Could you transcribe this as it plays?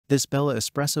This Bella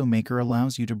Espresso maker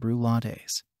allows you to brew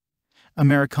lattes,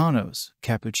 americanos,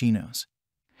 cappuccinos,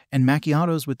 and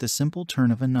macchiatos with the simple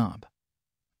turn of a knob.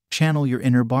 Channel your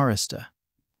inner barista.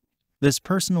 This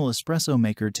personal espresso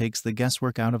maker takes the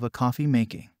guesswork out of a coffee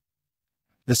making.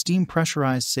 The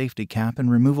steam-pressurized safety cap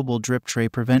and removable drip tray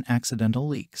prevent accidental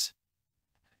leaks.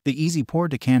 The easy pour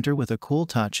decanter with a cool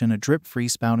touch and a drip-free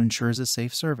spout ensures a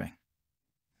safe serving.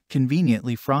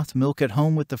 Conveniently froth milk at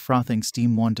home with the frothing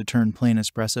steam wand to turn plain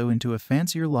espresso into a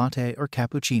fancier latte or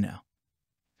cappuccino.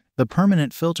 The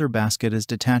permanent filter basket is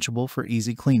detachable for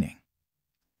easy cleaning.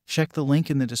 Check the link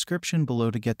in the description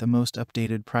below to get the most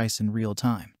updated price in real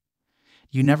time.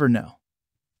 You never know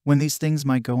when these things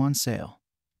might go on sale.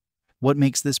 What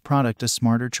makes this product a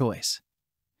smarter choice?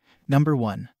 Number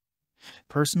 1.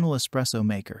 Personal espresso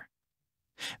maker.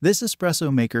 This espresso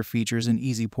maker features an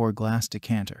easy pour glass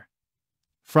decanter,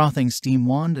 frothing steam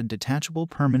wand, and detachable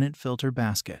permanent filter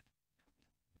basket.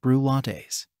 Brew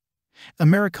lattes,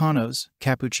 americanos,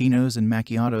 cappuccinos, and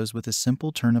macchiatos with a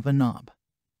simple turn of a knob.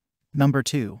 Number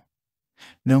 2.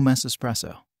 No mess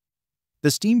espresso.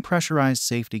 The steam-pressurized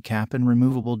safety cap and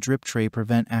removable drip tray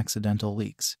prevent accidental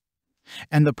leaks,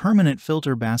 and the permanent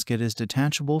filter basket is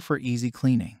detachable for easy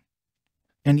cleaning.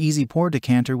 An easy pour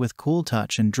decanter with cool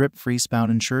touch and drip-free spout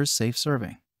ensures safe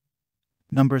serving.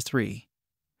 Number 3.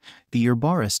 Be your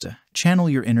barista. Channel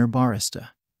your inner barista.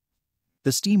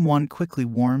 The steam wand quickly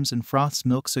warms and froths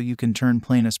milk so you can turn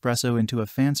plain espresso into a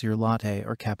fancier latte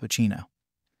or cappuccino,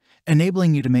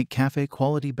 enabling you to make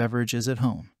cafe-quality beverages at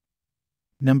home.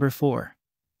 Number 4.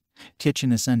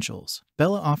 Kitchen essentials.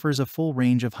 Bella offers a full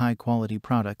range of high-quality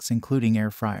products including air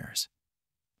fryers,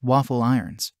 waffle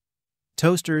irons,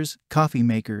 toasters, coffee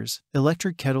makers,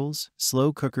 electric kettles,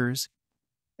 slow cookers,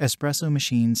 espresso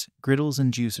machines, griddles,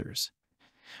 and juicers.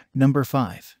 Number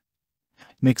 5.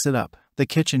 Mix it up. The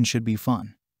kitchen should be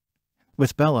fun.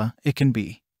 With Bella, it can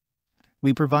be.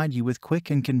 We provide you with quick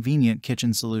and convenient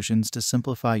kitchen solutions to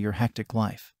simplify your hectic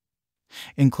life,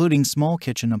 including small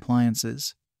kitchen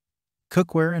appliances,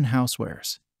 cookware and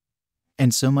housewares,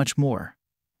 and so much more.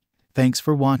 Thanks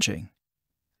for watching.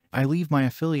 I leave my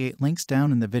affiliate links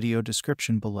down in the video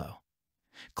description below.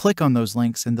 Click on those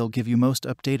links and they'll give you most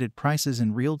updated prices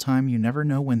in real time. You never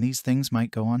know when these things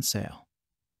might go on sale.